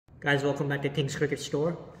Guys, welcome back to King's Cricket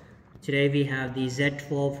Store. Today we have the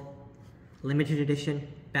Z12 limited edition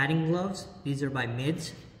batting gloves. These are by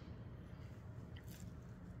Mids.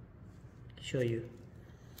 Show you.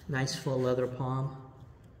 Nice full leather palm.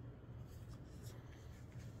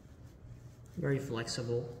 Very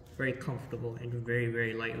flexible, very comfortable, and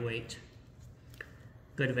very lightweight.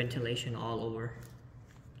 Good ventilation all over.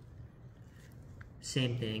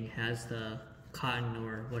 Same thing, has the cotton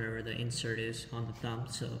or whatever the insert is on the thumb,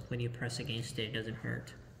 so when you press against it, it doesn't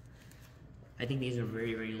hurt. I think these are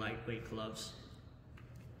very lightweight gloves.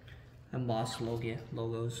 Embossed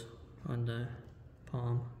logos on the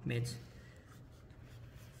palm, Mids.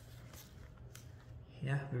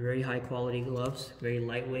 Yeah, very high quality gloves, very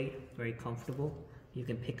lightweight, very comfortable. You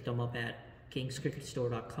can pick them up at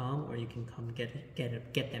kingscricketstore.com or you can come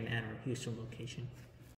get them at our Houston location.